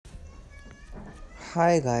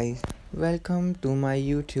Hi guys, welcome to my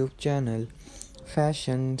YouTube channel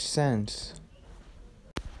Fashion Sense.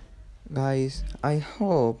 Guys, I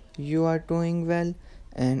hope you are doing well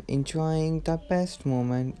and enjoying the best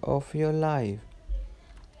moment of your life.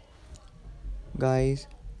 Guys,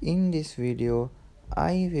 in this video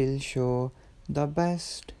I will show the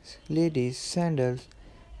best ladies sandals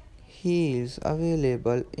heels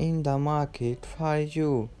available in the market for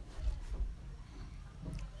you.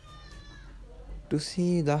 To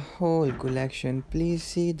see the whole collection, please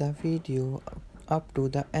see the video up to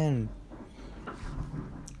the end.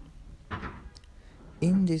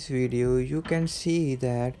 In this video you can see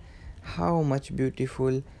that how much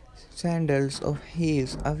beautiful sandals of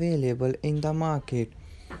heels available in the market.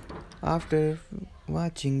 After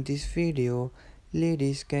watching this video,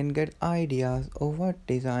 ladies can get ideas of what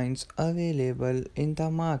designs available in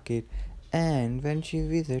the market, and when she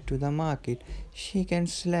visits to the market she can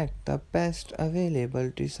select the best available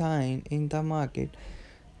design in the market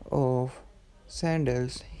of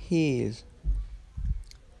sandals heels.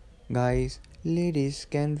 Guys, ladies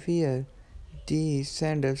can wear these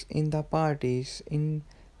sandals in the parties, in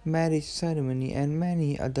marriage ceremony and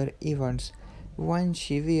many other events. When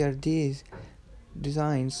she wears these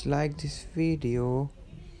designs like this video,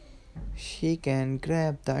 she can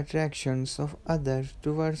grab the attractions of others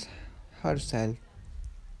towards herself.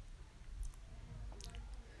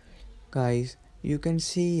 Guys, you can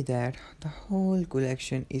see that the whole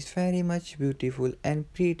collection is very much beautiful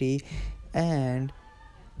and pretty, and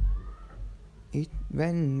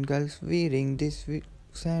when girls wearing this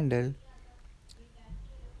sandal,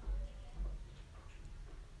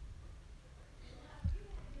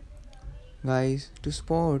 guys, to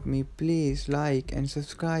support me please like and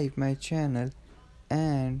subscribe my channel,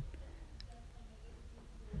 and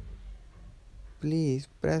please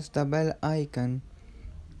press the bell icon.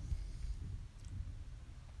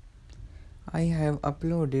 I have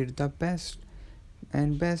uploaded the best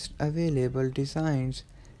available designs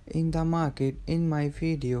in the market in my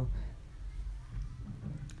video.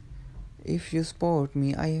 If you support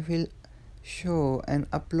me, I will show and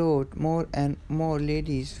upload more and more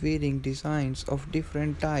ladies wearing designs of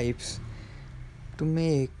different types to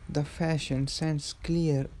make the fashion sense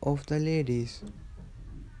clear of the ladies.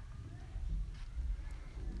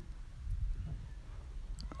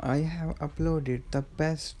 I have uploaded the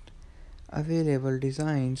best available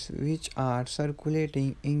designs which are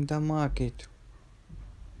circulating in the market.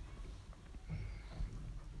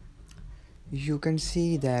 You can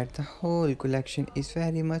see that the whole collection is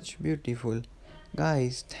very much beautiful.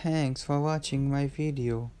 Guys, thanks for watching my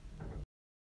video.